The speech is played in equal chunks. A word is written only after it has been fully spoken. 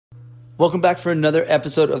Welcome back for another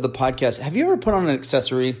episode of the podcast. Have you ever put on an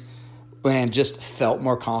accessory and just felt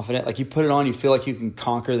more confident? Like you put it on, you feel like you can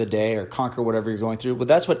conquer the day or conquer whatever you're going through. Well,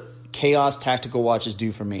 that's what Chaos Tactical Watches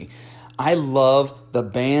do for me. I love the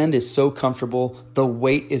band is so comfortable. The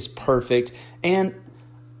weight is perfect. And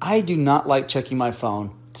I do not like checking my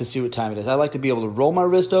phone to see what time it is. I like to be able to roll my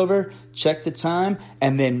wrist over, check the time,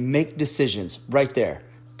 and then make decisions right there.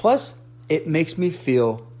 Plus, it makes me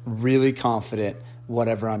feel really confident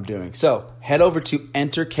whatever I'm doing. So head over to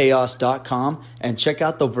enterchaos.com and check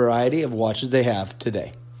out the variety of watches they have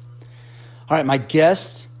today. All right, my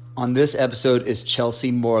guest on this episode is Chelsea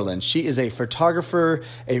Moreland. She is a photographer,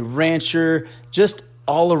 a rancher, just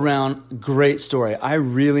all around great story. I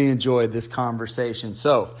really enjoyed this conversation.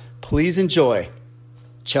 So please enjoy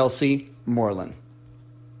Chelsea Moreland.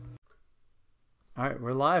 All right,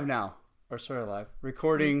 we're live now, or sort of live.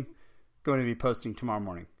 Recording, going to be posting tomorrow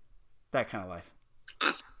morning. That kind of life.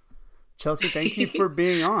 Awesome. Chelsea, thank you for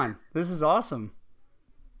being on. This is awesome.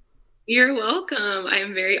 You're welcome. I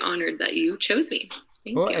am very honored that you chose me.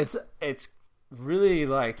 Thank you. It's really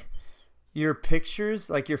like your pictures,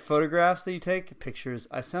 like your photographs that you take, pictures.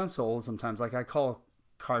 I sound so old sometimes. Like I call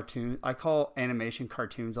animation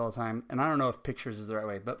cartoons all the time. And I don't know if pictures is the right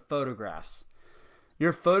way, but photographs.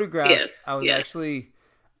 Your photographs, yes, I was actually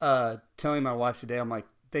telling my wife today, I'm like,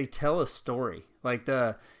 they tell a story. Like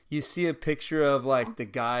you see a picture of like the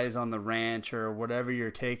guys on the ranch or whatever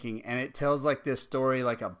you're taking, and it tells like this story,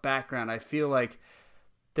 like a background. I feel like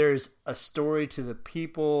there's a story to the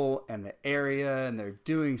people and the area, and they're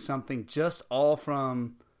doing something just all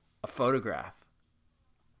from a photograph.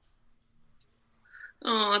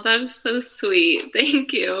 Oh, that is so sweet.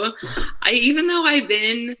 Thank you. Even though I've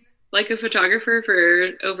been like a photographer for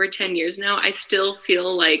over 10 years now, I still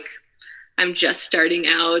feel like I'm just starting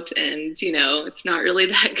out and, it's not really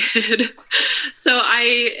that good. So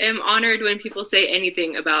I am honored when people say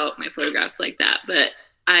anything about my photographs like that. But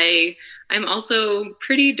I'm also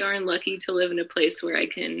pretty darn lucky to live in a place where I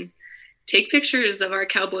can take pictures of our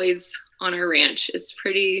cowboys on our ranch. It's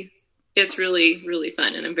really, really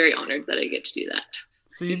fun. And I'm very honored that I get to do that.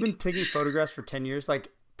 So you've been taking photographs for 10 years, like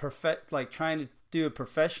trying to do it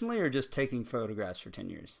professionally or just taking photographs for 10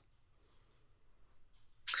 years?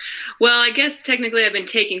 Well, I guess technically I've been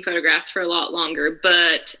taking photographs for a lot longer,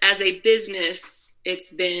 but as a business,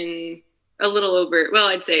 it's been a little over,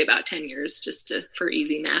 I'd say about 10 years for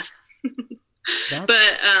easy math. But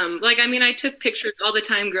I took pictures all the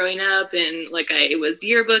time growing up, and I was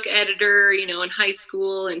yearbook editor, in high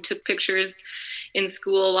school, and took pictures in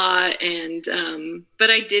school a lot. And, but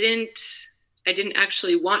I didn't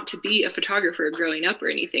actually want to be a photographer growing up or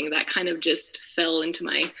anything. That kind of just fell into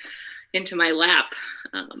my lap.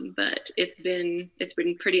 But it's been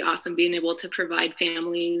pretty awesome being able to provide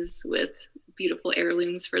families with beautiful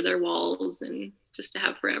heirlooms for their walls and just to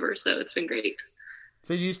have forever. So it's been great.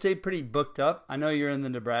 So do you stay pretty booked up? I know you're in the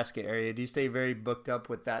Nebraska area. Do you stay very booked up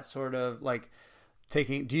with that sort of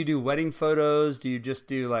do you do wedding photos? Do you just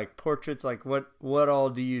do portraits? What all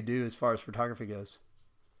do you do as far as photography goes?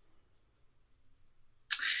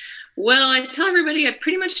 Well, I tell everybody I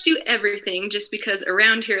pretty much do everything just because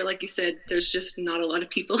around here, like you said, there's just not a lot of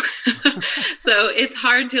people. So it's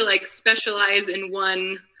hard to specialize in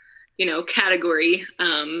one, category.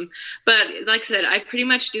 But like I said, I pretty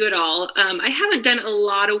much do it all. I haven't done a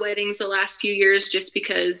lot of weddings the last few years just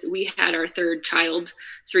because we had our third child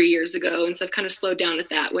 3 years ago. And so I've kind of slowed down with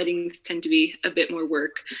that. Weddings tend to be a bit more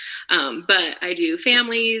work. But I do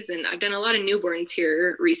families, and I've done a lot of newborns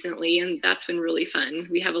here recently, and that's been really fun.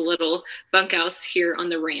 We have a little bunkhouse here on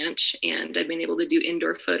the ranch, and I've been able to do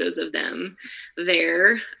indoor photos of them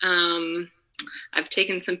there. I've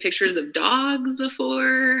taken some pictures of dogs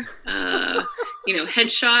before,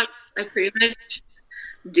 headshots. I pretty much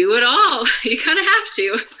do it all. You kind of have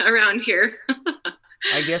to around here.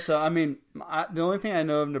 I guess so. I mean, the only thing I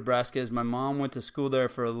know of Nebraska is my mom went to school there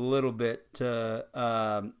for a little bit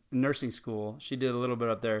to nursing school. She did a little bit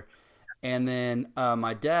up there. And then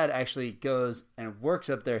my dad actually goes and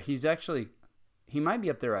works up there. He might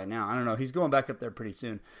be up there right now. I don't know. He's going back up there pretty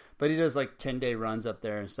soon. But he does 10-day runs up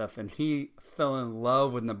there and stuff. And he fell in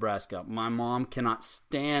love with Nebraska. My mom cannot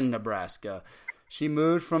stand Nebraska. She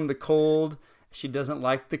moved from the cold. She doesn't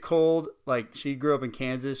like the cold. She grew up in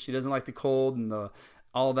Kansas. She doesn't like the cold and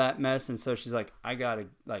all that mess. And so she's like, I gotta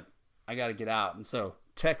get out. And so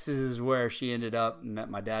Texas is where she ended up and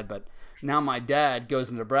met my dad. But now my dad goes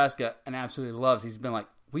to Nebraska and absolutely loves. He's been like,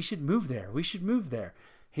 we should move there. We should move there.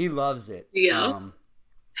 He loves it. Yeah.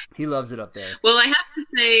 He loves it up there. Well, I have to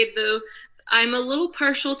say, though, I'm a little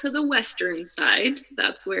partial to the western side.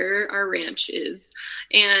 That's where our ranch is.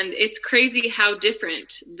 And it's crazy how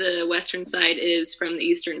different the western side is from the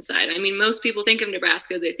eastern side. I mean, most people think of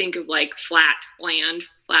Nebraska, they think of like flat land,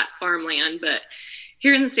 flat farmland, but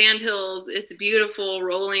here in the Sandhills, it's beautiful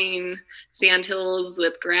rolling sandhills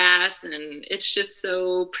with grass, and it's just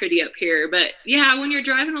so pretty up here. But yeah, when you're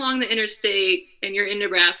driving along the interstate and you're in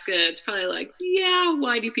Nebraska, it's probably like, yeah,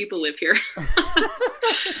 why do people live here?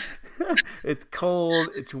 It's cold,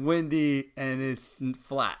 it's windy, and it's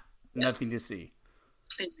flat. Nothing to see.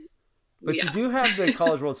 But you do have the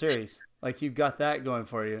College World Series. Like, you've got that going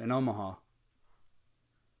for you in Omaha.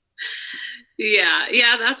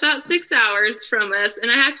 Yeah, that's about 6 hours from us.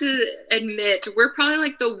 And I have to admit, we're probably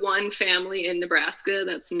like the one family in Nebraska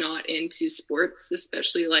that's not into sports,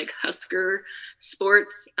 especially like Husker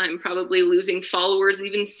sports. I'm probably losing followers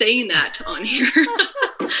even saying that on here.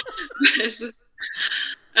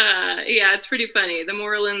 Yeah, it's pretty funny. The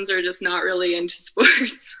Morelands are just not really into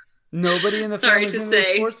sports. Nobody in the family is into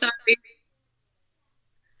sports? Sorry.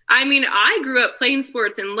 I mean, I grew up playing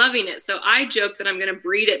sports and loving it, so I joke that I'm going to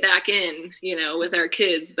breed it back in, with our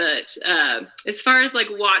kids. But as far as like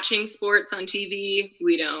watching sports on TV,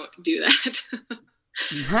 we don't do that.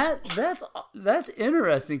 That's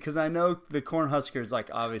interesting, because I know the Cornhuskers, like,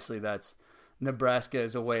 obviously that's Nebraska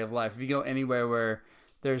is a way of life. If you go anywhere where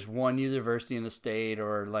there's one university in the state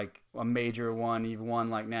or like a major one, you've won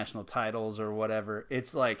like national titles or whatever,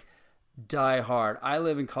 it's like die hard. I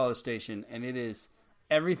live in College Station, and it is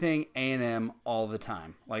everything A&M all the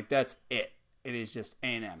time. Like, that's it. It is just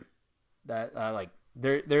A&M. That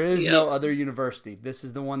there is no other university. This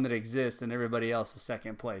is the one that exists, and everybody else is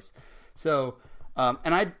second place. So,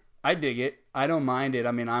 and I dig it. I don't mind it.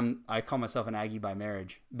 I mean, I call myself an Aggie by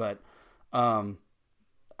marriage, but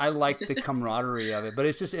I like the camaraderie of it. But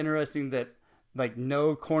it's just interesting that like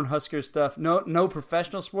no Cornhusker stuff, no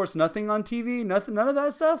professional sports, nothing on TV, none of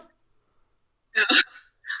that stuff. No.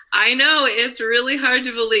 I know, it's really hard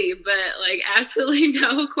to believe, but like absolutely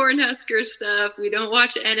no Cornhusker stuff. We don't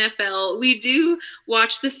watch NFL. We do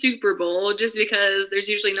watch the Super Bowl just because there's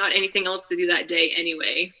usually not anything else to do that day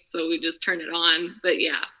anyway. So we just turn it on. But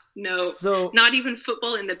yeah, no, not even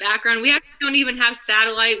football in the background. We actually don't even have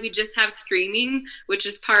satellite. We just have streaming, which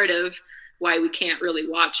is part of why we can't really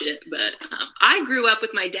watch it. But I grew up with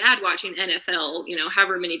my dad watching NFL,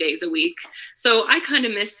 however many days a week. So I kind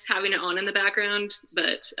of miss having it on in the background.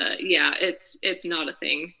 But yeah, it's not a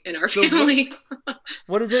thing in our family.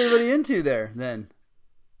 What is everybody into there then?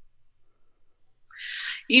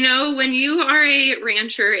 When you are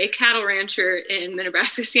a cattle rancher in the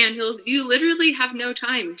Nebraska Sandhills, you literally have no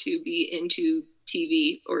time to be into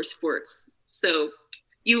TV or sports. So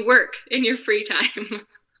you work in your free time.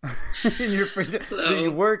 In your free time. So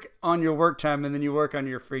you work on your work time, and then you work on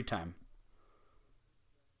your free time.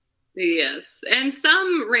 Yes. And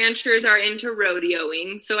some ranchers are into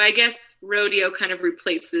rodeoing. So I guess rodeo kind of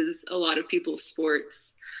replaces a lot of people's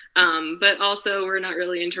sports. But also we're not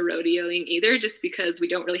really into rodeoing either, just because we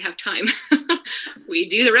don't really have time. We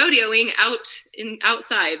do the rodeoing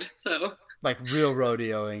outside. So like real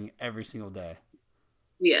rodeoing every single day.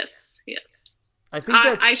 Yes. I think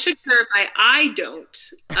I should clarify, I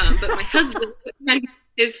don't, but my husband and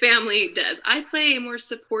his family does. I play a more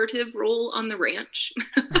supportive role on the ranch.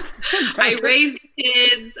 I raise the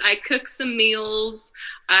kids, I cook some meals,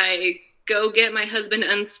 I go get my husband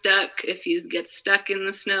unstuck if he gets stuck in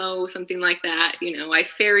the snow, something like that. I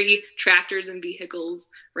ferry tractors and vehicles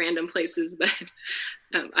random places, but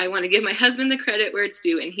I want to give my husband the credit where it's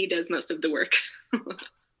due, and he does most of the work.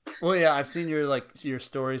 Well, yeah, I've seen your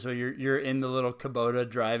stories where you're in the little Kubota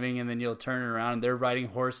driving, and then you'll turn around and they're riding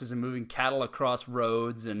horses and moving cattle across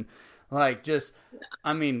roads, and like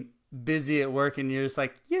busy at work, and you're just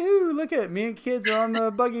like, yoo, look at me and kids are on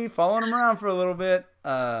the buggy following them around for a little bit.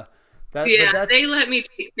 They let me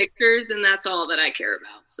take pictures, and that's all that I care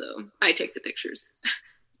about. So I take the pictures.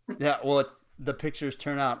 Yeah, well, the pictures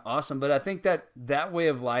turn out awesome, but I think that way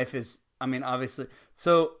of life is, obviously.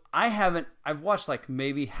 So I've watched like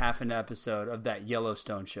maybe half an episode of that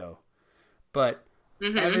Yellowstone show, but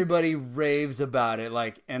everybody raves about it,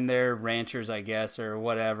 like, and they're ranchers, I guess, or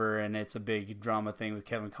whatever, and it's a big drama thing with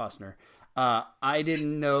Kevin Costner. I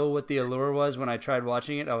didn't know what the allure was when I tried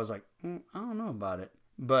watching it. I was like, I don't know about it.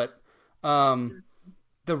 But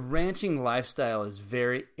the ranching lifestyle is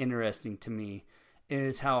very interesting to me,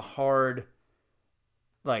 is how hard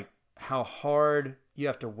you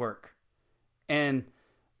have to work and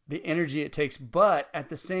the energy it takes. But at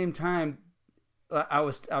the same time, I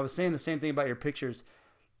was saying the same thing about your pictures.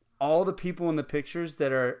 All the people in the pictures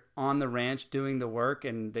that are on the ranch doing the work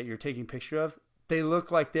and that you're taking picture of, they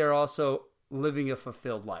look like they're also living a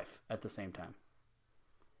fulfilled life at the same time?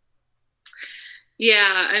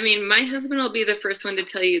 Yeah, I mean, my husband will be the first one to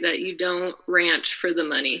tell you that you don't ranch for the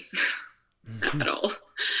money at all.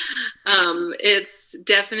 It's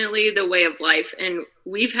definitely the way of life. And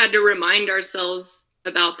we've had to remind ourselves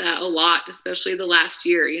about that a lot, especially the last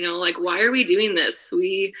year. Like, why are we doing this?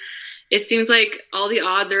 It seems like all the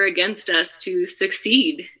odds are against us to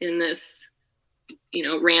succeed in this,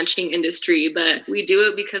 ranching industry, but we do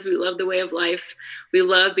it because we love the way of life. We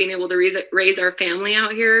love being able to raise our family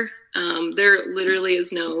out here. There literally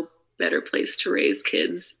is no better place to raise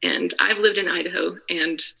kids. And I've lived in Idaho,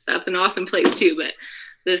 and that's an awesome place too, but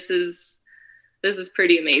this is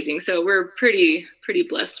pretty amazing. So we're pretty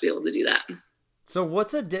blessed to be able to do that. So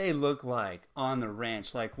what's a day look like on the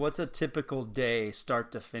ranch? Like, what's a typical day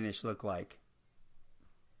start to finish look like?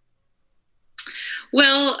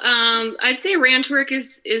 Well, I'd say ranch work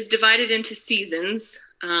is divided into seasons.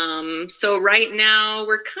 So right now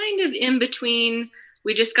we're kind of in between.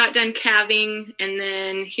 We just got done calving, and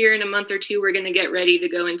then here in a month or two, we're going to get ready to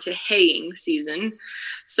go into haying season.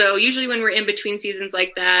 So usually when we're in between seasons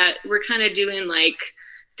like that, we're kind of doing like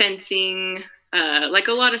fencing, like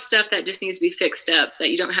a lot of stuff that just needs to be fixed up that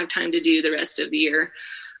you don't have time to do the rest of the year.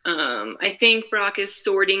 I think Brock is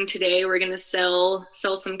sorting today. We're going to sell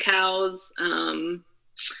some cows.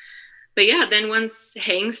 But yeah, then once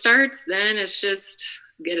haying starts, then it's just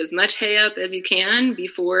get as much hay up as you can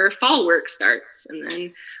before fall work starts. And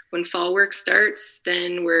then when fall work starts,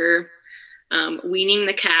 then we're weaning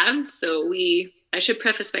the calves. So I should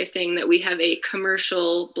preface by saying that we have a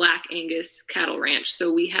commercial Black Angus cattle ranch.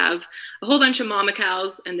 So we have a whole bunch of mama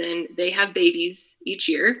cows, and then they have babies each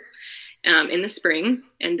year in the spring.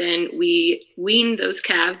 And then we wean those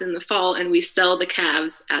calves in the fall, and we sell the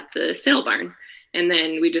calves at the sale barn. And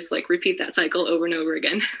then we just like repeat that cycle over and over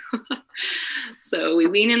again. So we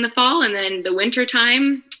wean in the fall, and then the winter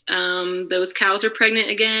time, those cows are pregnant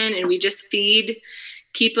again, and we just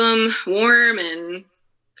keep them warm and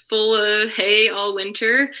full of hay all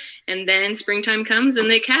winter. And then springtime comes and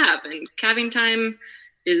they calve, and calving time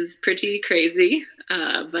is pretty crazy.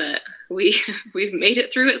 But we've made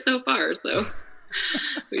it through it so far. So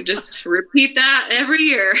we just repeat that every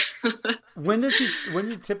year. When do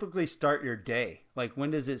you typically start your day? Like,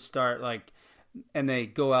 when does it start? Like, and they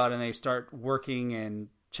go out and they start working and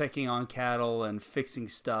checking on cattle and fixing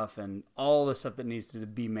stuff and all the stuff that needs to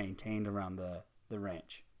be maintained around the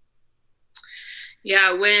ranch.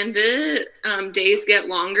 Yeah, when the days get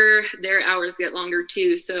longer, their hours get longer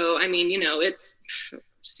too. So, I mean, it's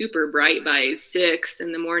super bright by 6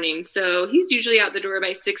 in the morning. So he's usually out the door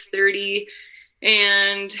by 6:30.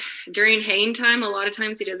 And during haying time, a lot of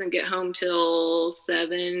times he doesn't get home till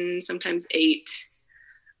 7, sometimes 8.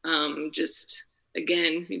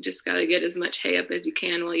 Again, you just got to get as much hay up as you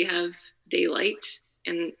can while you have daylight,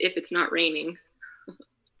 and if it's not raining.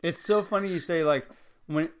 It's so funny you say like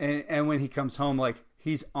when he comes home, like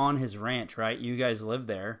he's on his ranch, right? You guys live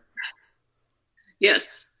there.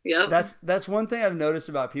 Yes. Yep. That's one thing I've noticed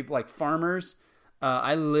about people like farmers.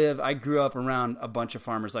 I grew up around a bunch of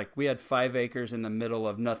farmers. Like, we had 5 acres in the middle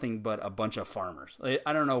of nothing but a bunch of farmers.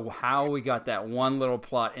 I don't know how we got that one little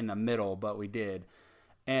plot in the middle, but we did.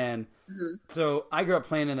 And so I grew up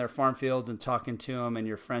playing in their farm fields and talking to them, and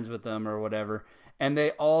you're friends with them or whatever. And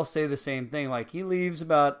they all say the same thing. Like, he leaves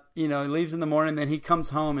he leaves in the morning, then he comes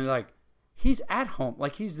home and like, he's at home.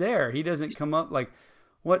 Like, he's there. He doesn't come up like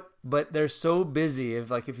what, but they're so busy.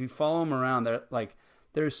 If you follow them around,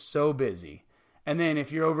 they're so busy. And then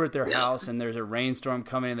if you're over at their house and there's a rainstorm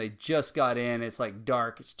coming and they just got in, it's like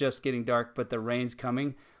dark, it's just getting dark, but the rain's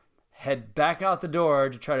coming, head back out the door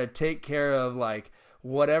to try to take care of like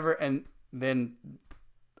whatever. And then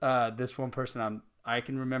this one person I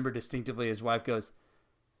can remember distinctively, his wife goes,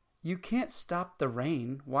 "You can't stop the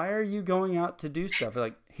rain. Why are you going out to do stuff?"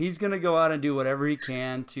 Like, he's going to go out and do whatever he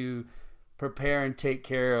can to prepare and take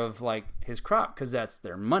care of like his crop, because that's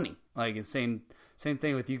their money. Like, it's same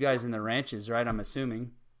thing with you guys in the ranches, right? I'm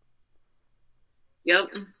assuming. Yep.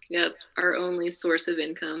 Yeah, it's our only source of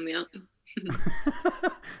income. Yep.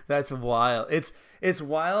 That's wild. It's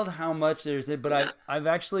wild how much there's it. But I've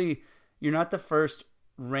actually, you're not the first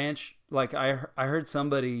ranch. Like, I heard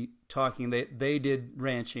somebody talking. They did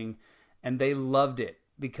ranching, and they loved it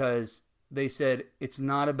because they said it's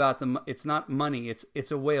not about it's not money.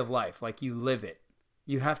 It's a way of life. Like, you live it.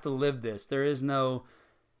 You have to live this.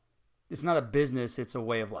 It's not a business, it's a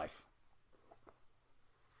way of life.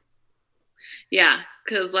 Yeah,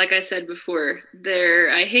 because like I said before,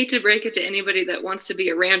 I hate to break it to anybody that wants to be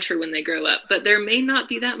a rancher when they grow up, but there may not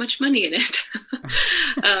be that much money in it.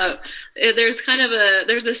 uh,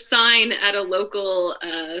 there's a sign at a local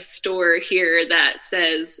store here that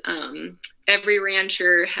says every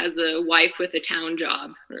rancher has a wife with a town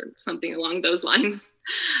job or something along those lines.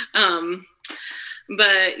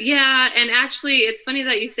 But yeah, and actually it's funny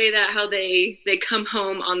that you say that, how they come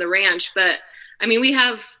home on the ranch, but I mean, we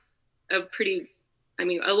have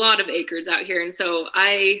a lot of acres out here. And so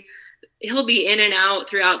he'll be in and out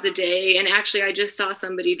throughout the day. And actually, I just saw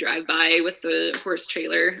somebody drive by with the horse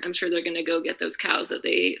trailer. I'm sure they're going to go get those cows that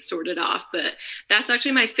they sorted off. But that's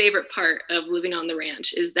actually my favorite part of living on the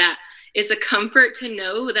ranch, is that it's a comfort to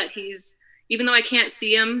know that even though I can't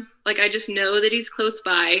see him, like I just know that he's close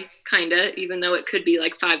by, kind of, even though it could be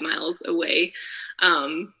like 5 miles away.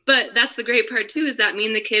 But that's the great part too, is that me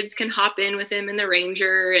and the kids can hop in with him in the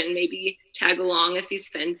Ranger and maybe tag along if he's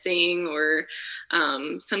fencing, or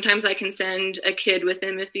sometimes I can send a kid with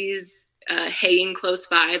him if he's haying close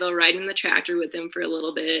by. They'll ride in the tractor with him for a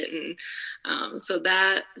little bit. And so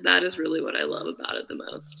that is really what I love about it the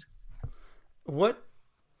most. What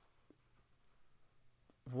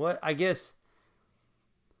I guess,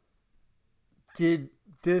 did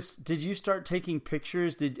you start taking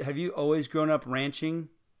pictures? Have you always grown up ranching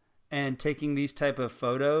and taking these type of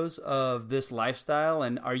photos of this lifestyle?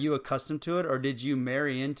 And are you accustomed to it, or did you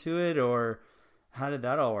marry into it, or how did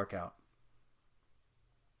that all work out?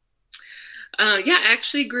 Yeah, I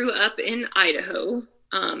actually grew up in Idaho,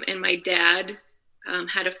 and my dad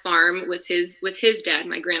had a farm with his dad,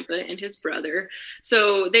 my grandpa, and his brother.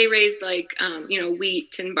 So they raised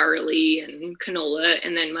wheat and barley and canola.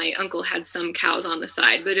 And then my uncle had some cows on the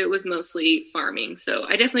side, but it was mostly farming. So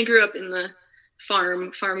I definitely grew up in the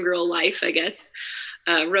farm girl life, I guess.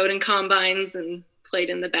 Rode in combines and played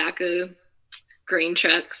in the back of grain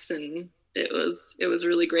trucks, and it was a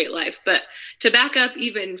really great life. But to back up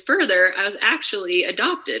even further, I was actually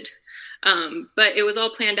adopted. But it was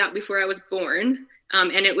all planned out before I was born.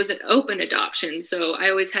 And it was an open adoption. So I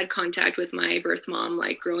always had contact with my birth mom,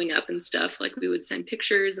 like growing up and stuff. Like we would send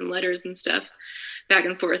pictures and letters and stuff back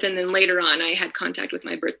and forth. And then later on, I had contact with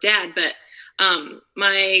my birth dad. But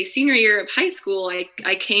my senior year of high school,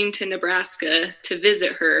 I came to Nebraska to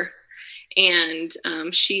visit her. And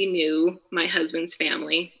she knew my husband's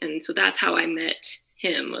family. And so that's how I met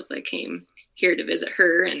him, was I came here to visit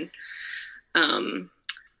her. And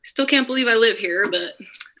still can't believe I live here, but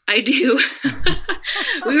I do.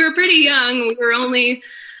 We were pretty young. We were only,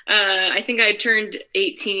 I think I turned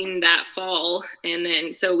 18 that fall. And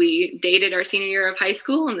then, so we dated our senior year of high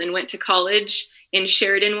school and then went to college in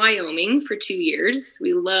Sheridan, Wyoming for 2 years.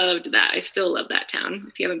 We loved that. I still love that town.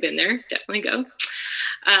 If you haven't been there, definitely go.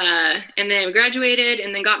 And then we graduated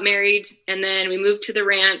and then got married. And then we moved to the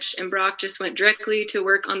ranch, and Brock just went directly to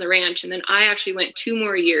work on the ranch. And then I actually went 2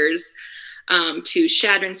 more years to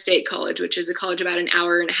Chadron State College, which is a college about an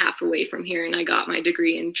hour and a half away from here. And I got my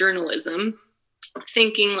degree in journalism,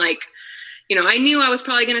 thinking I knew I was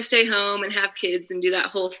probably going to stay home and have kids and do that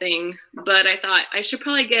whole thing. But I thought I should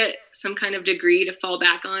probably get some kind of degree to fall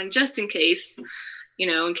back on just in case,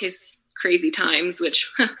 in case crazy times,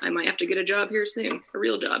 which I might have to get a job here soon, a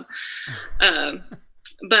real job.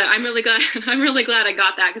 But I'm really glad I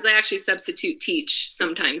got that, because I actually substitute teach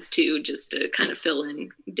sometimes too, just to kind of fill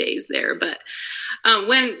in days there. But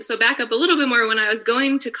so back up a little bit more, when I was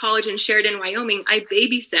going to college in Sheridan, Wyoming, I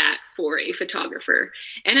babysat for a photographer,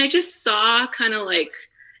 and I just saw kind of like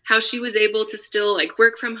how she was able to still like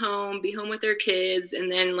work from home, be home with her kids,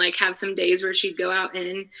 and then like have some days where she'd go out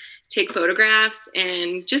and take photographs.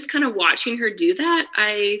 And just kind of watching her do that,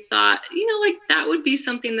 I thought, that would be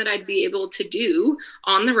something that I'd be able to do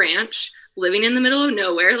on the ranch, living in the middle of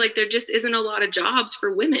nowhere. Like there just isn't a lot of jobs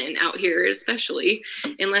for women out here, especially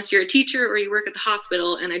unless you're a teacher or you work at the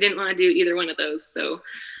hospital. And I didn't want to do either one of those. So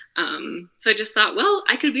I just thought, well,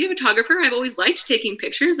 I could be a photographer. I've always liked taking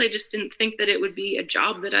pictures. I just didn't think that it would be a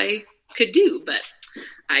job that I could do, but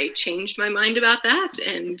I changed my mind about that.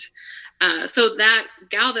 And so that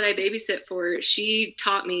gal that I babysit for, she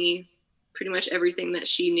taught me pretty much everything that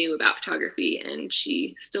she knew about photography. And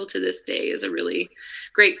she still to this day is a really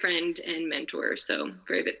great friend and mentor. So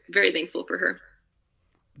very, very thankful for her.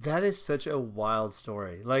 That is such a wild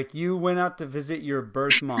story. Like you went out to visit your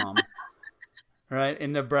birth mom, right,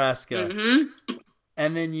 in Nebraska. Mm-hmm.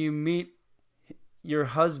 And then you meet your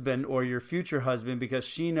husband or your future husband because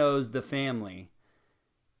she knows the family.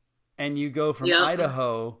 And you go from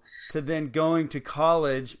Idaho to then going to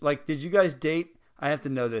college. Like, did you guys date? I have to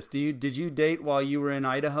know this. Did you date while you were in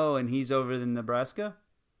Idaho and he's over in Nebraska?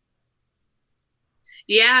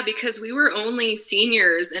 Yeah, because we were only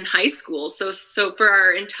seniors in high school. So for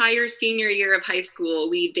our entire senior year of high school,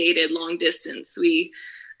 we dated long distance. We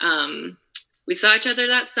saw each other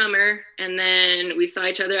that summer, and then we saw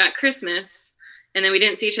each other at Christmas, and then we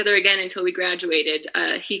didn't see each other again until we graduated.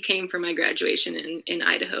 He came for my graduation in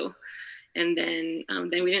Idaho, and then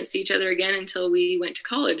we didn't see each other again until we went to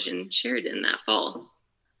college in Sheridan that fall.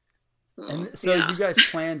 And so you guys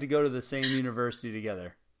planned to go to the same university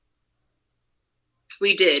together?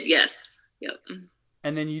 We did, yes. Yep.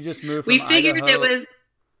 And then you just moved from We figured Idaho. it was,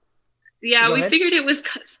 yeah, we figured it was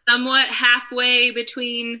somewhat halfway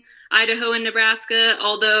between Idaho and Nebraska,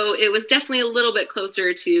 although it was definitely a little bit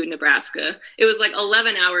closer to Nebraska. It was like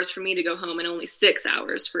 11 hours for me to go home and only 6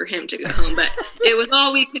 hours for him to go home, but it was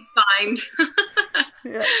all we could find.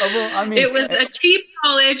 Yeah, well, I mean, it was a cheap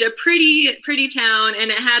college, a pretty town, and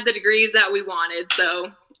it had the degrees that we wanted,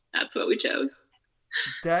 so that's what we chose.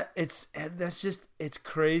 It's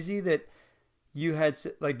crazy that you had,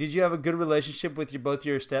 like, did you have a good relationship with both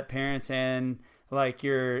your step parents and like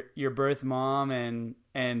your birth mom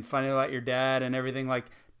and finding out your dad and everything? Like,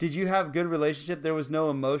 did you have good relationship? There was no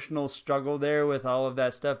emotional struggle there with all of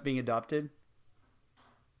that stuff being adopted?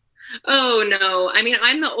 Oh no. I mean,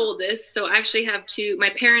 I'm the oldest, so I actually have my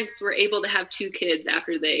parents were able to have 2 kids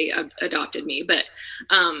after they adopted me, but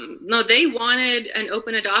no, they wanted an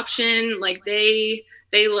open adoption. Like they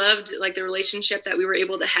loved like the relationship that we were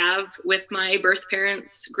able to have with my birth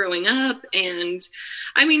parents growing up. And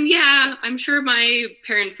I mean, yeah, I'm sure my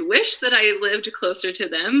parents wish that I lived closer to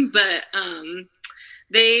them, but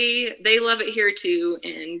they love it here too,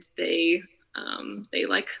 and they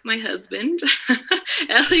like my husband.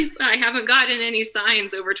 At least I haven't gotten any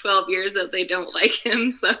signs over 12 years that they don't like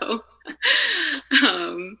him. So,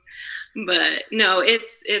 but no,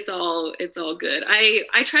 it's all good.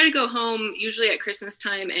 I try to go home usually at Christmas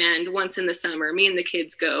time and once in the summer. Me and the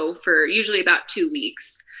kids go for usually about 2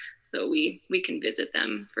 weeks, so we can visit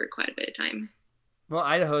them for quite a bit of time. Well,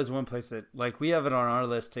 Idaho is one place that, like, we have it on our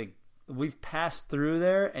list we've passed through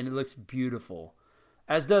there and it looks beautiful.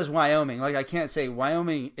 As does Wyoming. Like, I can't say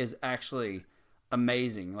Wyoming is actually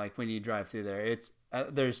amazing. Like, when you drive through there, it's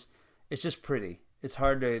just pretty. It's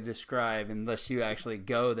hard to describe unless you actually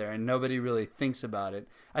go there, and nobody really thinks about it.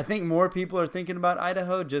 I think more people are thinking about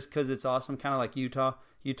Idaho just because it's awesome, kind of like Utah.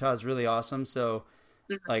 Utah is really awesome, so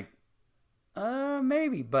like,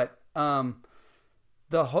 maybe. But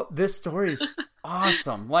this story is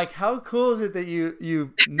awesome. Like, how cool is it that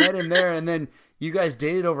you met him there, and then you guys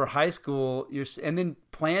dated over high school, and then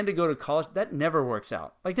planned to go to college? That never works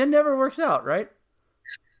out. Like, that never works out, right?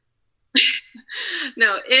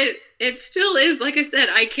 No, it still is. Like I said,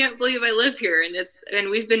 I can't believe I live here, and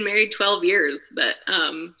we've been married 12 years, but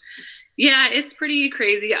yeah, it's pretty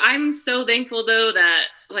crazy. I'm so thankful though that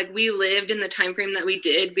like we lived in the time frame that we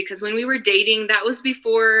did, because when we were dating, that was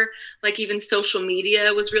before like even social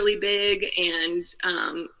media was really big, and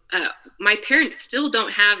my parents still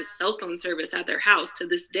don't have cell phone service at their house to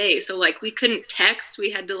this day. So like we couldn't text.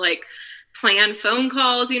 We had to like plan phone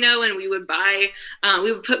calls, and we would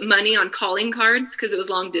put money on calling cards because it was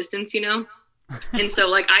long distance, And so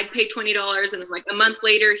like I'd pay $20, and then like a month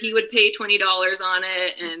later he would pay $20 on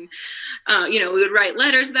it. And, we would write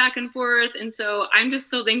letters back and forth. And so I'm just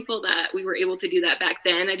so thankful that we were able to do that back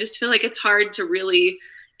then. I just feel like it's hard to really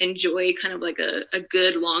enjoy kind of like a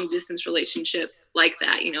good long distance relationship like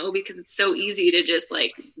that, because it's so easy to just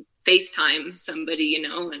like FaceTime somebody, and,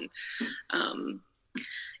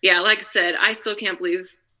 yeah, like I said, I still can't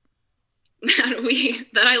believe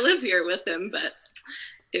that I live here with him, but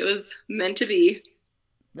it was meant to be.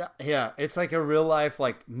 Yeah, it's like a real life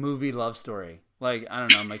like movie love story. Like, I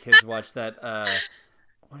don't know, my kids watch that.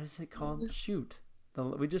 What is it called? Shoot,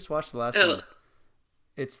 we just watched the last one.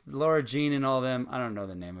 It's Laura Jean and all them. I don't know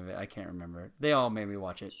the name of it. I can't remember it. They all made me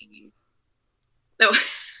watch it. No.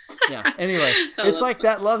 Yeah. Anyway, it's like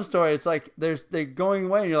that love story. It's like they're going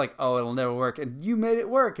away, and you're like, oh, it'll never work, and you made it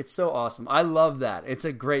work. It's so awesome. I love that. It's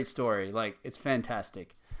a great story. Like, it's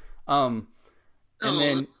fantastic. And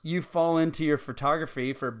then you fall into your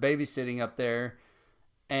photography for babysitting up there,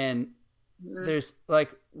 and there's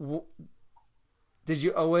like, did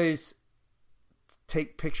you always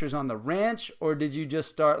take pictures on the ranch, or did you just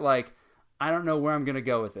start like, I don't know where I'm gonna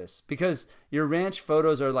go with this? Because your ranch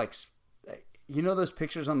photos are like, those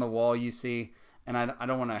pictures on the wall you see, and I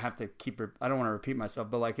don't want to have to I don't want to repeat myself,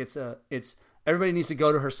 but like it's everybody needs to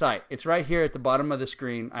go to her site. It's right here at the bottom of the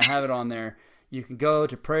screen. I have it on there. You can go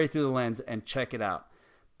to Prairie Through the Lens and check it out.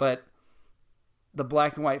 But the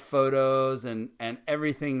black and white photos and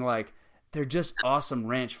everything, like, they're just awesome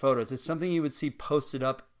ranch photos. It's something you would see posted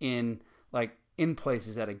up in in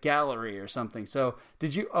places at a gallery or something. So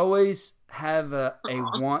did you always have a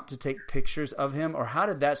want to take pictures of him, or how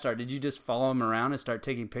did that start? Did you just follow him around and start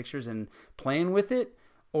taking pictures and playing with it?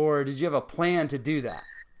 Or did you have a plan to do that?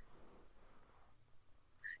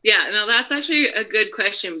 Yeah, no, that's actually a good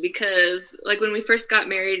question, because like when we first got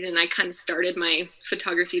married and I kind of started my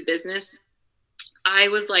photography business, I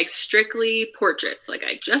was like strictly portraits. Like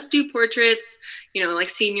I just do portraits, like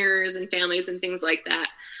seniors and families and things like that.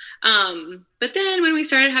 But then when we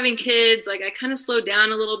started having kids, like I kind of slowed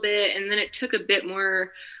down a little bit, and then it took a bit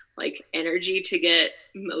more like energy to get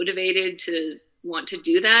motivated to want to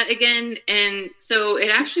do that again. And so it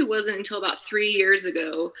actually wasn't until about 3 years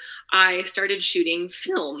ago I started shooting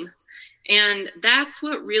film. And that's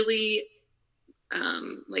what really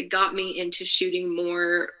like got me into shooting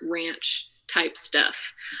more ranch type stuff.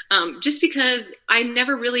 Just because I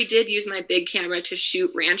never really did use my big camera to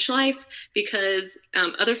shoot ranch life, because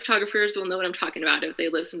other photographers will know what I'm talking about if they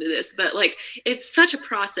listen to this. But like, it's such a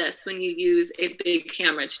process when you use a big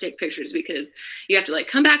camera to take pictures, because you have to like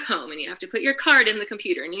come back home and you have to put your card in the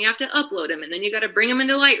computer and you have to upload them, and then you got to bring them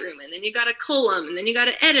into Lightroom, and then you got to cull them, and then you got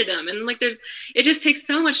to edit them, and like it just takes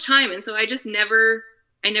so much time. And so I never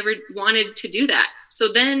wanted to do that. So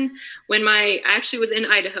then when I actually was in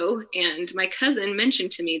Idaho, and my cousin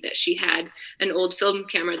mentioned to me that she had an old film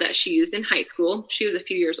camera that she used in high school. She was a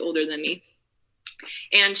few years older than me.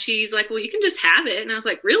 And she's like, well, you can just have it. And I was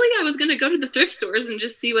like, really? I was going to go to the thrift stores and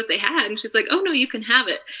just see what they had. And she's like, oh no, you can have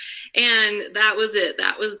it. And that was it.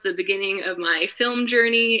 That was the beginning of my film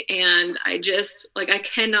journey. And I just like, I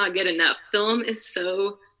cannot get enough. Film is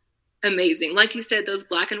so amazing. Like you said, those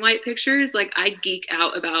black and white pictures, like I geek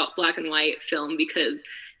out about black and white film, because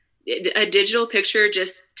a digital picture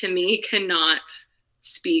just to me cannot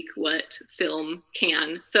speak what film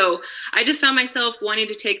can. So I just found myself wanting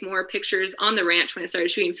to take more pictures on the ranch when I started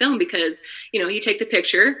shooting film, because you take the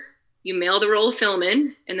picture, you mail the roll of film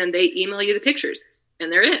in, and then they email you the pictures,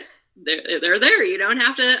 and they're it. They're there. You don't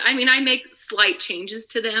have to, I make slight changes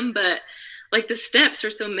to them, but like the steps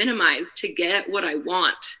are so minimized to get what I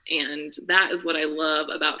want. And that is what I love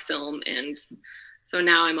about film. And so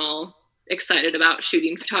now I'm all excited about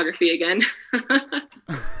shooting photography again.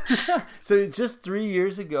 So just 3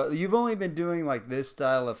 years ago, you've only been doing like this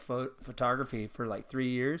style of photography for like 3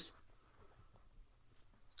 years?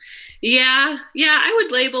 Yeah. I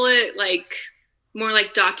would label it like more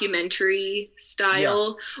like documentary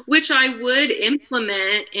style, yeah, which I would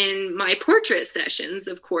implement in my portrait sessions,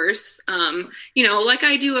 of course. Like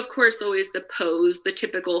I do, of course, always the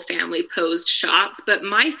typical family posed shots. But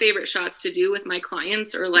my favorite shots to do with my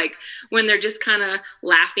clients are like when they're just kind of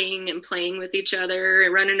laughing and playing with each other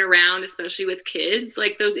and running around, especially with kids.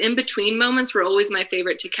 Like those in-between moments were always my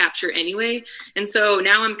favorite to capture anyway. And so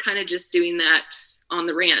now I'm kind of just doing that on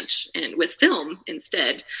the ranch and with film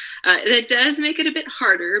instead. That does make it a bit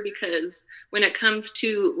harder, because when it comes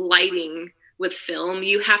to lighting with film,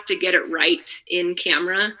 you have to get it right in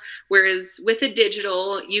camera. Whereas with a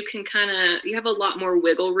digital, you have a lot more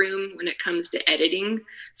wiggle room when it comes to editing.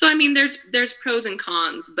 So, there's pros and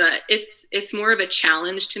cons, but it's more of a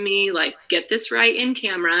challenge to me, like get this right in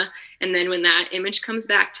camera. And then when that image comes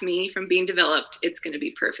back to me from being developed, it's going to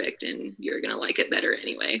be perfect and you're going to like it better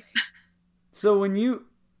anyway. So when you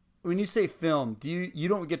say film, you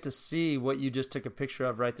don't get to see what you just took a picture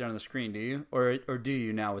of right there on the screen, do you? Or do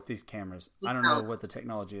you now with these cameras? I don't know what the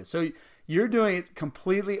technology is. So you're doing it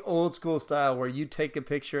completely old school style, where you take a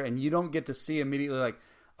picture and you don't get to see immediately like,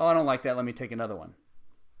 oh, I don't like that, let me take another one.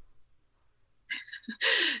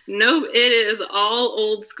 No, it is all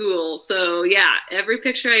old school. So yeah, every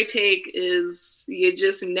picture I take you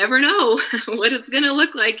just never know what it's going to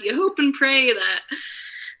look like. You hope and pray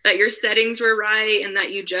that your settings were right and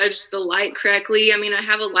that you judged the light correctly. I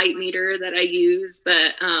have a light meter that I use,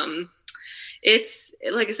 but it's,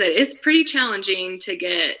 like I said, it's pretty challenging to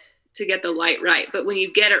get the light right. But when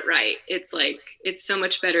you get it right, it's so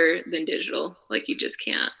much better than digital. Like you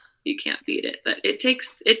can't beat it. But it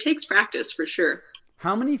takes practice for sure.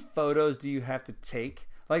 How many photos do you have to take?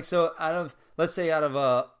 Like, so let's say out of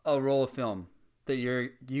a roll of film that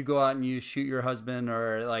you go out and you shoot your husband,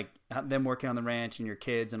 or like them working on the ranch and your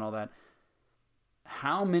kids and all that.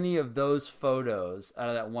 How many of those photos out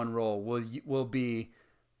of that one roll will be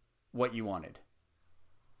what you wanted?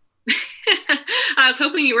 I was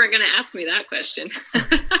hoping you weren't going to ask me that question.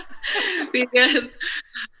 Because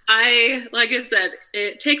like I said,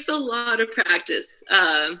 it takes a lot of practice.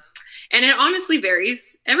 And it honestly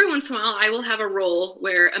varies. Every once in a while, I will have a roll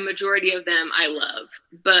where a majority of them I love.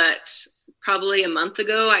 But probably a month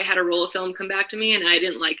ago, I had a roll of film come back to me and I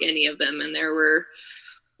didn't like any of them. And there were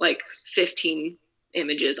like 15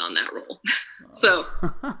 images on that roll. So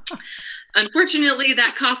unfortunately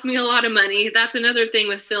that cost me a lot of money. That's another thing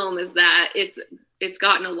with film, is that it's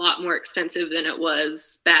gotten a lot more expensive than it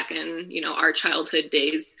was back in, our childhood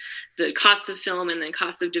days. The cost of film and the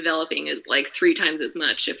cost of developing is like 3 times as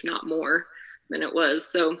much, if not more, than it was.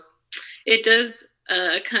 So it does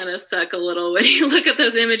kind of suck a little when you look at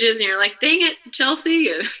those images and you're like, dang it, Chelsea,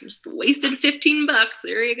 you just wasted $15.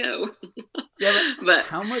 There you go. Yeah, but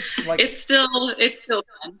how much, it's still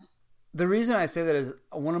fun. The reason I say that is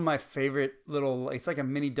one of my favorite it's like a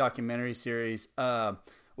mini documentary series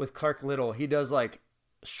with Clark Little. He does like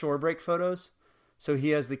shore break photos. So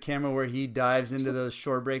he has the camera where he dives into those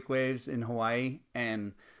shore break waves in Hawaii.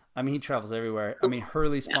 And I mean, he travels everywhere. I mean,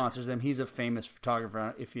 Hurley sponsors him. He's a famous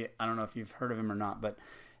photographer. I don't know if you've heard of him or not, but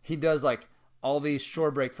he does like all these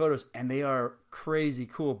shore break photos, and they are crazy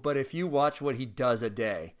cool. But if you watch what he does a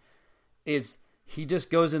day, is he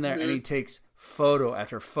just goes in there and he takes photo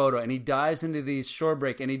after photo, and he dives into these shore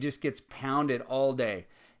break, and he just gets pounded all day.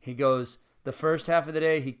 He goes the first half of the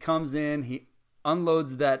day, he comes in, he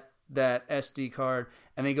unloads that SD card,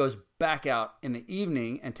 and then he goes back out in the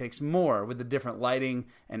evening and takes more with the different lighting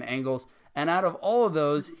and angles. And out of all of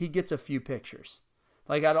those, he gets a few pictures.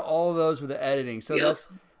 Like out of all of those with the editing. So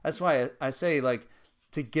that's why I say, like,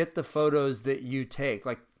 to get the photos that you take,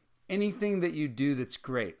 like anything that you do that's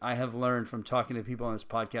great. I have learned from talking to people on this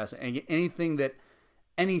podcast, and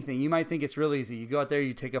anything you might think it's real easy. You go out there,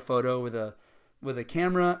 you take a photo with a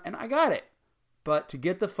camera, and I got it. But to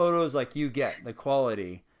get the photos like you get, the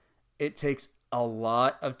quality, it takes a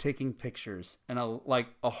lot of taking pictures and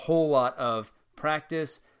a whole lot of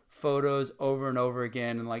practice, photos over and over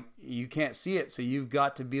again. And like, you can't see it. So you've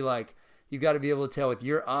got to be able to tell with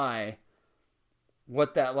your eye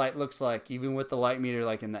what that light looks like, even with the light meter,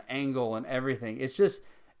 like in the angle and everything.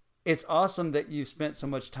 It's awesome that you've spent so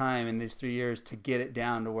much time in these 3 years to get it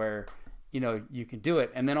down to where, you can do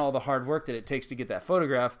it. And then all the hard work that it takes to get that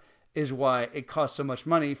photograph is why it costs so much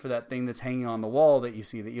money for that thing that's hanging on the wall that you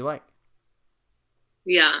see that you like.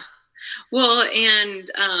 Yeah. Well, and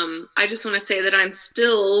I just want to say that I'm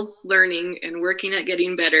still learning and working at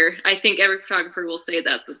getting better. I think every photographer will say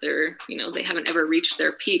that they're, they haven't ever reached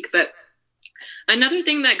their peak. But another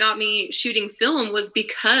thing that got me shooting film was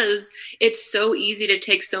because it's so easy to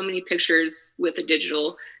take so many pictures with a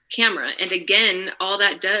digital camera. And again, all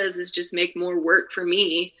that does is just make more work for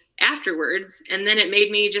me afterwards. And then it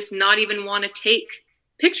made me just not even want to take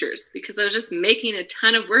pictures because I was just making a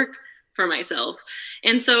ton of work for myself.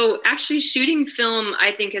 And so actually shooting film,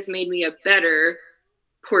 I think, has made me a better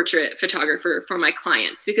portrait photographer for my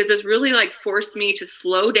clients, because it's really like forced me to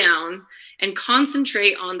slow down and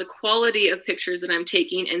concentrate on the quality of pictures that I'm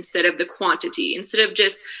taking instead of the quantity. Instead of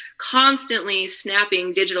just constantly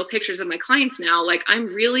snapping digital pictures of my clients now, like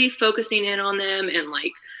I'm really focusing in on them and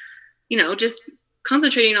like, just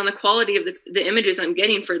concentrating on the quality of the images I'm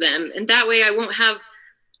getting for them. And that way I won't have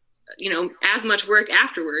as much work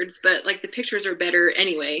afterwards, but like the pictures are better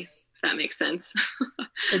anyway, if that makes sense.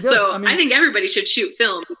 It does. So I think everybody should shoot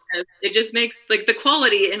film because it just makes like the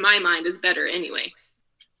quality in my mind is better anyway.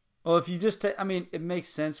 Well, if you just, it makes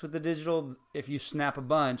sense with the digital. If you snap a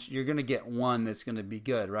bunch, you're going to get one that's going to be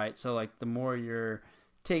good, right? So like the more you're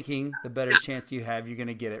taking, the better chance you have you're going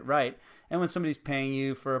to get it right. And when somebody's paying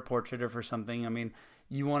you for a portrait or for something,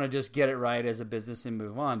 you want to just get it right as a business and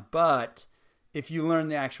move on. But if you learn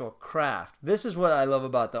the actual craft, this is what I love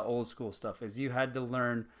about the old school stuff, is you had to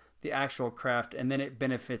learn the actual craft, and then it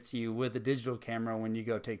benefits you with the digital camera when you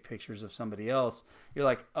go take pictures of somebody else. You're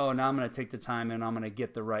like, oh, now I'm going to take the time and I'm going to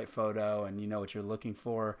get the right photo, and you know what you're looking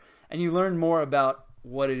for. And you learn more about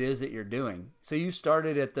what it is that you're doing. So you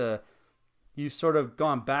started you've sort of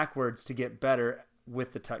gone backwards to get better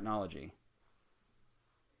with the technology.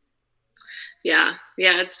 Yeah,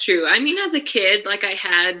 it's true. As a kid, like I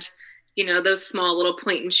had those small little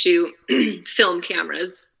point and shoot film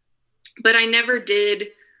cameras, but I never did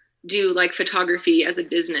do like photography as a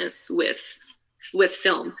business with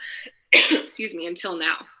film, excuse me, until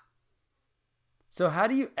now. So how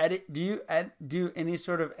do you edit? Do you do any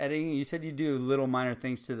sort of editing? You said you do little minor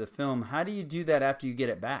things to the film. How do you do that after you get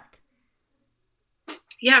it back?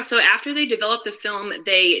 Yeah. So after they develop the film,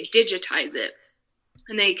 they digitize it.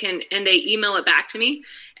 And they email it back to me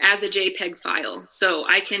as a JPEG file. So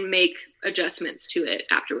I can make adjustments to it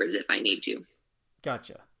afterwards if I need to.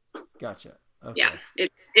 Gotcha. Okay. Yeah,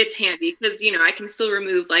 it's handy because, I can still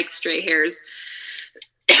remove like stray hairs,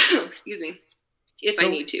 excuse me, if I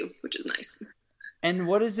need to, which is nice. And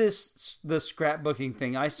what is the scrapbooking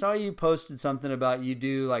thing? I saw you posted something about you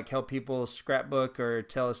do like help people scrapbook or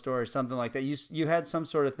tell a story or something like that. You had some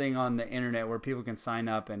sort of thing on the internet where people can sign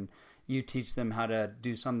up and you teach them how to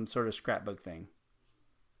do some sort of scrapbook thing.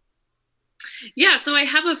 Yeah, so I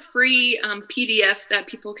have a free PDF that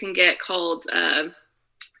people can get called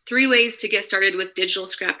 3 Ways to Get Started with Digital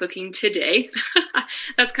Scrapbooking Today.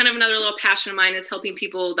 That's kind of another little passion of mine, is helping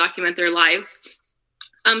people document their lives.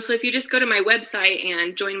 So if you just go to my website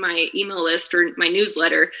and join my email list or my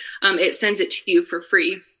newsletter, it sends it to you for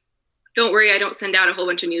free. Don't worry, I don't send out a whole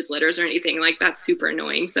bunch of newsletters or anything. Like, that's super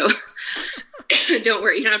annoying. So don't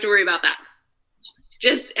worry, you don't have to worry about that.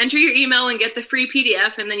 Just enter your email and get the free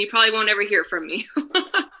PDF, and then you probably won't ever hear from me.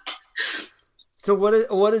 So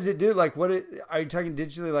what does it do? Like, are you talking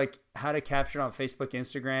digitally, like how to capture it on Facebook,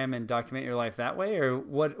 Instagram, and document your life that way? Or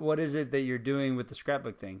what is it that you're doing with the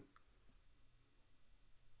scrapbook thing?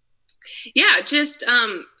 Yeah, just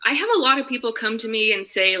I have a lot of people come to me and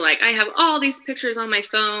say, like, I have all these pictures on my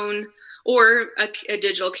phone or a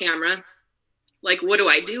digital camera. Like, what do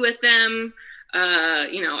I do with them?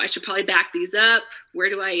 I should probably back these up. Where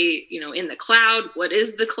do I, in the cloud? What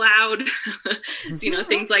is the cloud?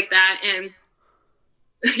 Things like that. And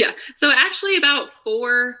yeah, so actually about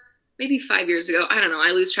 4, maybe 5 years ago, I don't know,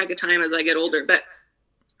 I lose track of time as I get older, but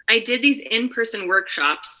I did these in-person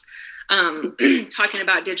workshops talking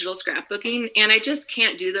about digital scrapbooking, and I just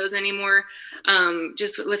can't do those anymore.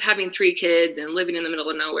 Just with having 3 kids and living in the middle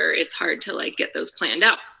of nowhere, it's hard to like get those planned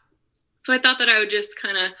out. So I thought that I would just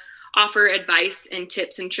kind of offer advice and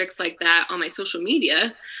tips and tricks like that on my social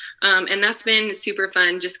media. And that's been super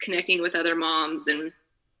fun, just connecting with other moms and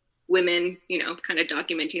women, kind of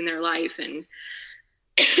documenting their life. And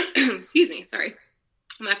excuse me, sorry,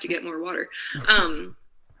 I'm gonna have to get more water.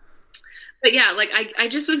 But yeah, like I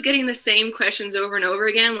just was getting the same questions over and over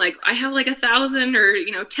again. Like, I have like 1,000 or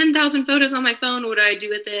 10,000 photos on my phone. What do I do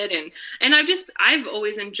with it? And I've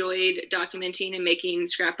always enjoyed documenting and making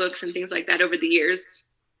scrapbooks and things like that over the years.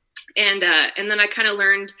 And then I kind of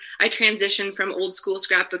I transitioned from old school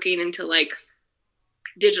scrapbooking into like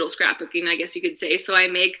digital scrapbooking, I guess you could say. So I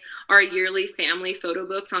make our yearly family photo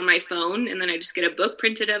books on my phone, and then I just get a book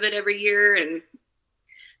printed of it every year. And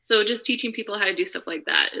so just teaching people how to do stuff like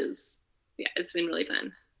that it's been really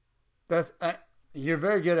fun. You're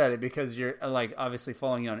very good at it, because you're like obviously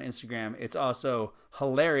following you on Instagram. It's also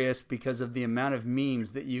hilarious because of the amount of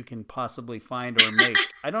memes that you can possibly find or make.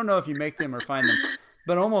 I don't know if you make them or find them,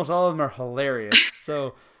 but almost all of them are hilarious.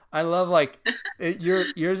 So I love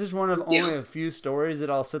yours is one of only a few stories that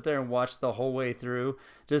I'll sit there and watch the whole way through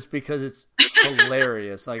just because it's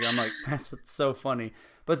hilarious. Like, I'm like, that's so funny.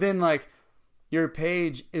 But then like your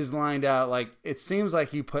page is lined out, like it seems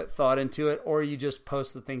like you put thought into it, or you just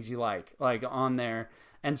post the things you like on there.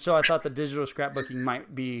 And so I thought the digital scrapbooking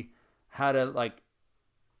might be how to like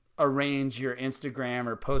arrange your Instagram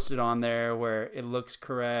or post it on there where it looks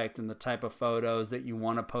correct and the type of photos that you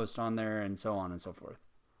want to post on there and so on and so forth.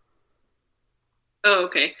 Oh,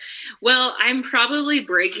 okay. Well, I'm probably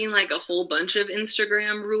breaking like a whole bunch of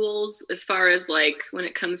Instagram rules as far as like when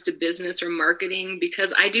it comes to business or marketing,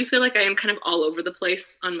 because I do feel like I am kind of all over the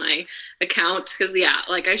place on my account. Because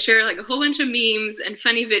like I share like a whole bunch of memes and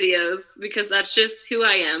funny videos because that's just who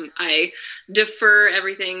I am. I defer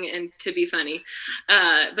everything and to be funny.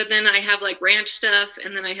 But then I have like ranch stuff,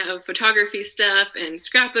 and then I have photography stuff and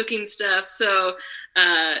scrapbooking stuff. So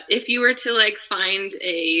if you were to like find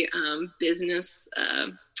a business,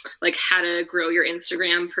 like how to grow your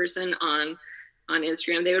Instagram person on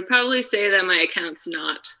Instagram, they would probably say that my account's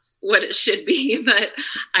not what it should be, but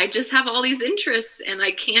I just have all these interests and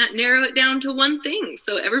I can't narrow it down to one thing.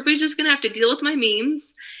 So everybody's just going to have to deal with my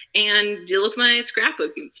memes and deal with my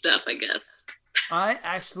scrapbooking stuff, I guess. I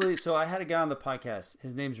had a guy on the podcast.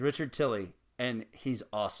 His name's Richard Tilley, and he's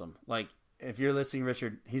awesome. Like, if you're listening,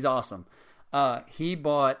 Richard, he's awesome. He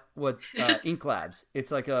bought Ink Labs.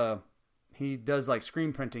 It's like he does like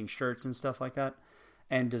screen printing shirts and stuff like that,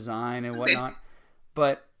 and design and whatnot.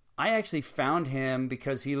 But I actually found him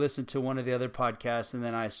because he listened to one of the other podcasts, and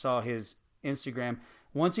then I saw his Instagram.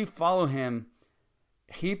 Once you follow him,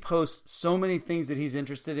 he posts so many things that he's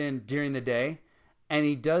interested in during the day, and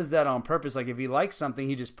he does that on purpose. Like, if he likes something,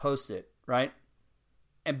 he just posts it, right?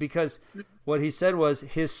 And because what he said was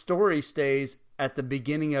his story stays at the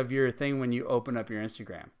beginning of your thing when you open up your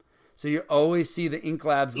Instagram. So you always see the Ink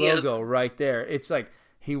Labs logo right there. It's like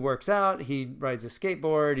he works out, he rides a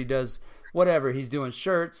skateboard, he does whatever. He's doing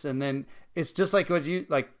shirts, and then it's just like what you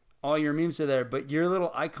like. All your memes are there, but your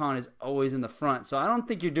little icon is always in the front. So I don't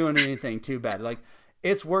think you're doing anything too bad. Like,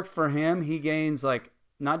 it's worked for him. He gains like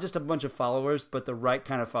not just a bunch of followers, but the right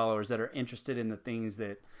kind of followers that are interested in the things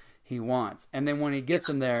that he wants. And then when he gets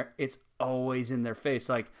them there, it's always in their face.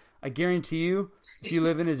 Like, I guarantee you, if you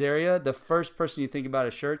live in his area, the first person you think about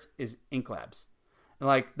his shirts is Ink Labs.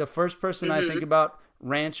 Like, the first person I think about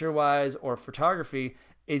rancher-wise or photography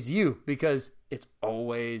is you, because it's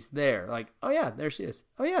always there. Like, oh yeah, there she is.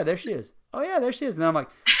 Oh yeah, there she is. Oh yeah, there she is. And then I'm like,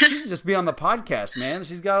 she should just be on the podcast, man.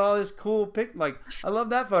 She's got all this cool pic. Like, I love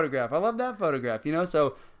that photograph. I love that photograph. You know,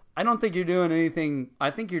 so I don't think you're doing anything. I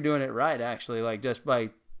think you're doing it right, actually. Like, just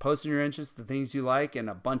by posting your interests, the things you like, and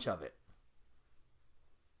a bunch of it.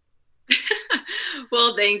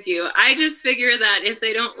 Well, thank you. I just figure that if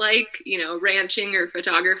they don't like, ranching or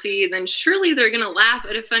photography, then surely they're going to laugh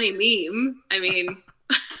at a funny meme. I mean,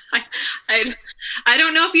 I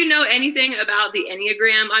don't know if you know anything about the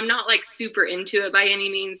Enneagram. I'm not like super into it by any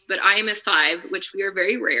means, but I am a 5, which we are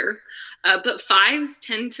very rare. But 5s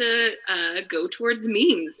tend to go towards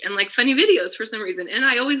memes and like funny videos for some reason. And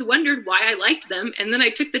I always wondered why I liked them. And then I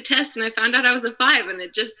took the test and I found out I was a 5, and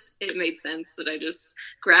it made sense that I just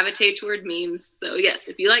gravitate toward memes. So yes,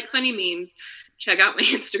 if you like funny memes, check out my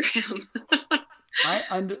Instagram.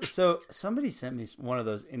 So somebody sent me one of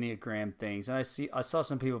those Enneagram things, and I saw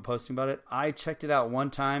some people posting about it. I checked it out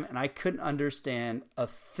one time, and I couldn't understand a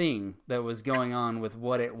thing that was going on with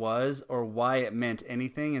what it was or why it meant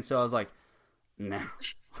anything. And so I was like, no,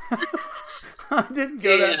 I didn't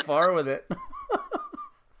go that far with it.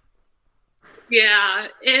 Yeah,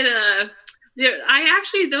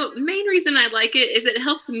 the main reason I like it is it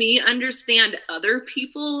helps me understand other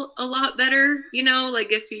people a lot better.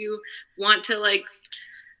 Like if you want to like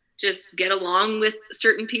just get along with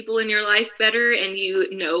certain people in your life better, and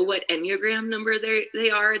you know what Enneagram number they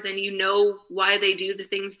are, then you know why they do the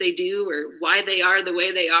things they do or why they are the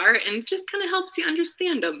way they are, and it just kind of helps you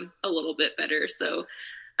understand them a little bit better. So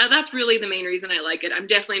that's really the main reason I like it. I'm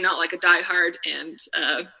definitely not like a diehard and,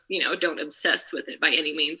 don't obsess with it by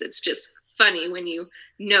any means. It's just funny when you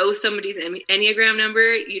know somebody's Enneagram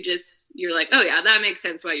number, you're like, oh yeah, that makes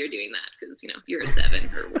sense why you're doing that, because you're a 7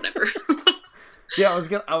 or whatever. Yeah,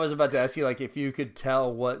 I was about to ask you, like, if you could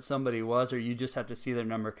tell what somebody was, or you just have to see their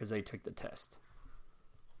number because they took the test.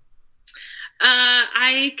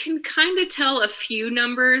 I can kind of tell a few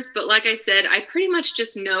numbers, but like I said, I pretty much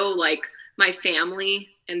just know like my family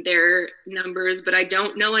and their numbers, but I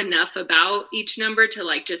don't know enough about each number to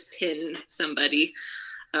like just pin somebody.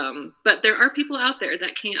 But there are people out there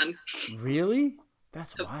that can. Really?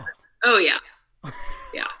 That's wild. Oh yeah.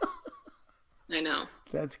 Yeah. I know.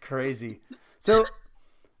 That's crazy. So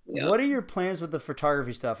what are your plans with the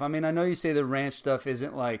photography stuff? I mean, I know you say the ranch stuff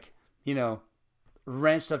isn't like,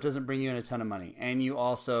 ranch stuff doesn't bring you in a ton of money, and you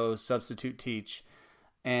also substitute teach.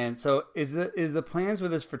 And so is the plans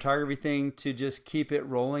with this photography thing to just keep it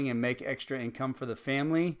rolling and make extra income for the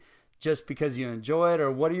family just because you enjoy it?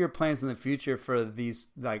 Or what are your plans in the future for these,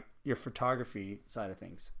 like your photography side of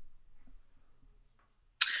things?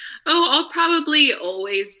 Oh, I'll probably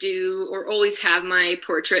always do or always have my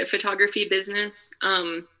portrait photography business.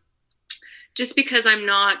 Just because I'm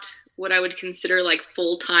not what I would consider like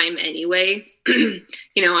full-time anyway.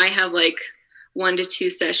 I have like 1 to 2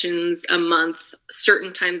 sessions a month,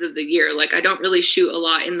 certain times of the year. Like I don't really shoot a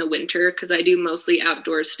lot in the winter because I do mostly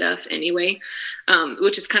outdoor stuff anyway,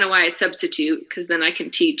 which is kind of why I substitute, because then I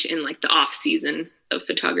can teach in like the off season of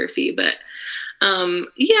photography. But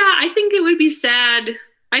I think it would be sad.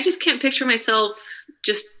 I just can't picture myself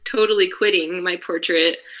just totally quitting my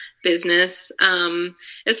portrait business.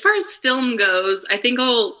 As far as film goes, I think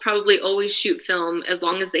I'll probably always shoot film as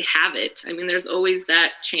long as they have it. I mean, there's always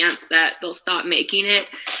that chance that they'll stop making it.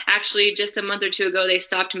 Actually, just a month or 2 ago, they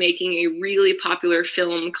stopped making a really popular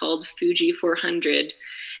film called Fuji 400.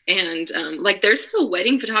 And there's still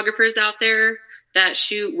wedding photographers out there that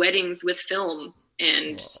shoot weddings with film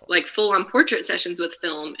and like full on portrait sessions with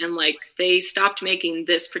film. And like, they stopped making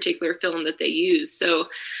this particular film that they use. So,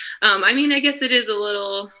 I guess it is a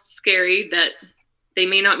little scary that they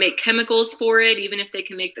may not make chemicals for it. Even if they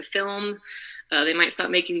can make the film, they might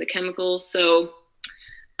stop making the chemicals. So,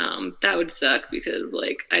 that would suck because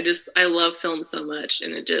like, I love film so much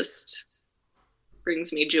and it just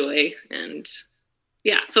brings me joy. And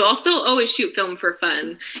yeah, so I'll still always shoot film for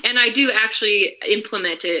fun. And I do actually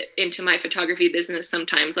implement it into my photography business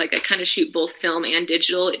sometimes. Like I kind of shoot both film and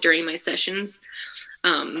digital during my sessions.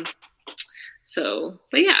 But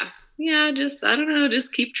yeah, just, I don't know,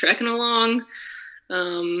 just keep trekking along.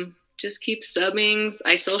 Just keep subbing.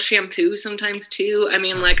 I sell shampoo sometimes too. I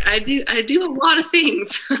mean, like I do a lot of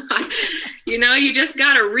things. You just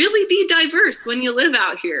got to really be diverse when you live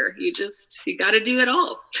out here. You got to do it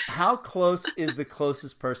all. How close is the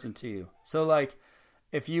closest person to you? So like,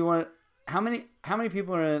 if you want, how many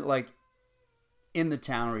people are like in the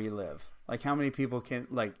town where you live? Like how many people can,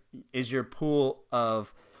 like, is your pool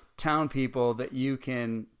of town people that you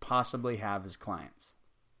can possibly have as clients?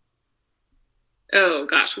 Oh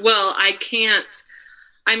gosh. Well,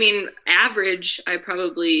 average,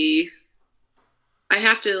 I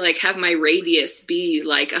have to like have my radius be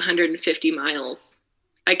like 150 miles.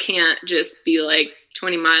 I can't just be like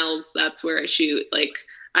 20 miles. That's where I shoot. Like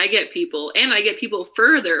I get people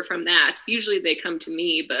further from that. Usually they come to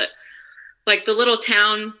me, but like the little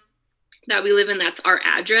town that we live in, that's our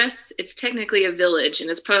address. It's technically a village and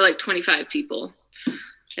it's probably like 25 people.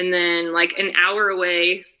 And then like an hour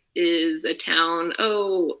away is a town.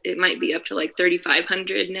 Oh, it might be up to like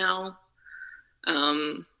 3,500 now.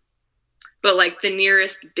 But like the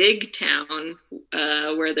nearest big town,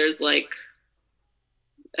 where there's like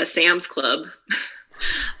a Sam's Club,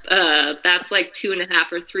 that's like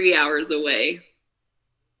 2.5 or 3 hours away.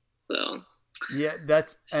 So yeah,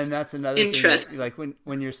 that's another interesting thing. Like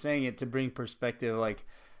when you're saying it, to bring perspective, like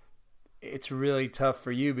it's really tough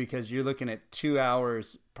for you because you're looking at 2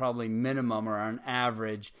 hours probably minimum or on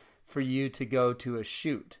average for you to go to a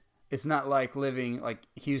shoot. It's not like living like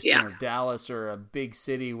Houston or Dallas or a big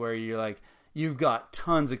city where you're like, you've got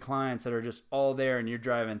tons of clients that are just all there and you're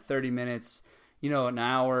driving 30 minutes, an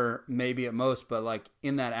hour maybe at most, but like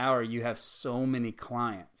in that hour you have so many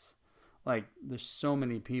clients. Like there's so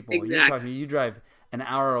many people. Exactly. You drive an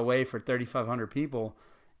hour away for 3,500 people.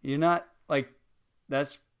 You're not like,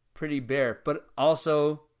 that's pretty bare, but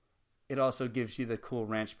also it also gives you the cool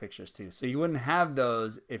ranch pictures too. So you wouldn't have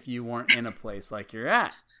those if you weren't in a place like you're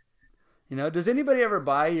at. Does anybody ever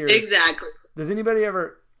buy your... Exactly. Does anybody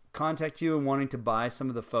ever contact you and wanting to buy some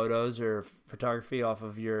of the photos or photography off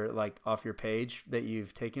your page that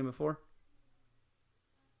you've taken before?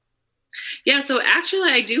 Yeah, so actually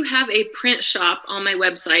I do have a print shop on my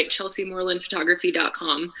website,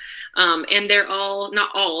 chelseamorelandphotography.com. And they're all,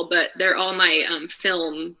 not all, but they're all my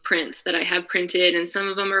film prints that I have printed. And some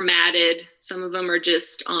of them are matted. Some of them are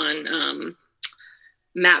just on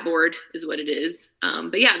matte board is what it is.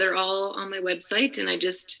 But yeah, they're all on my website. And I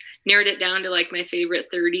just narrowed it down to like my favorite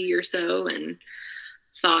 30 or so and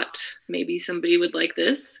thought maybe somebody would like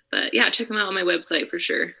this. But yeah, check them out on my website for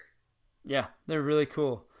sure. Yeah, they're really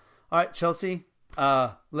cool. All right, Chelsea,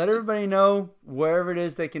 let everybody know wherever it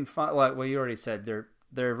is they can find. Well, you already said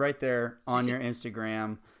they're right there on your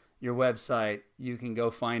Instagram, your website. You can go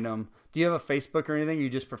find them. Do you have a Facebook or anything? Or you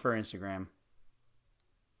just prefer Instagram?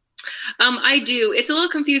 I do. It's a little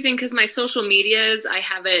confusing because my social medias, I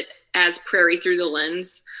have it as Prairie Through the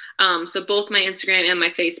Lens. So both my Instagram and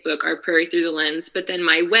my Facebook are Prairie Through the Lens. But then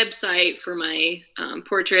my website for my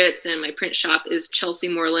portraits and my print shop is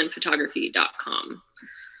chelseamorelandphotography.com.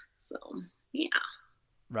 So, yeah.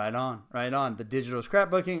 Right on. The digital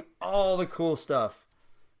scrapbooking, all the cool stuff.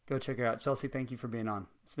 Go check her out. Chelsea, thank you for being on.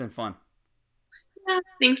 It's been fun. Yeah,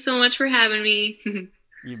 thanks so much for having me.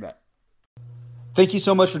 You bet. Thank you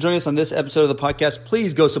so much for joining us on this episode of the podcast.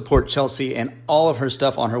 Please go support Chelsea and all of her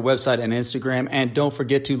stuff on her website and Instagram. And don't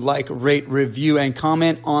forget to like, rate, review, and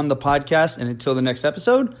comment on the podcast. And until the next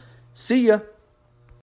episode, see ya.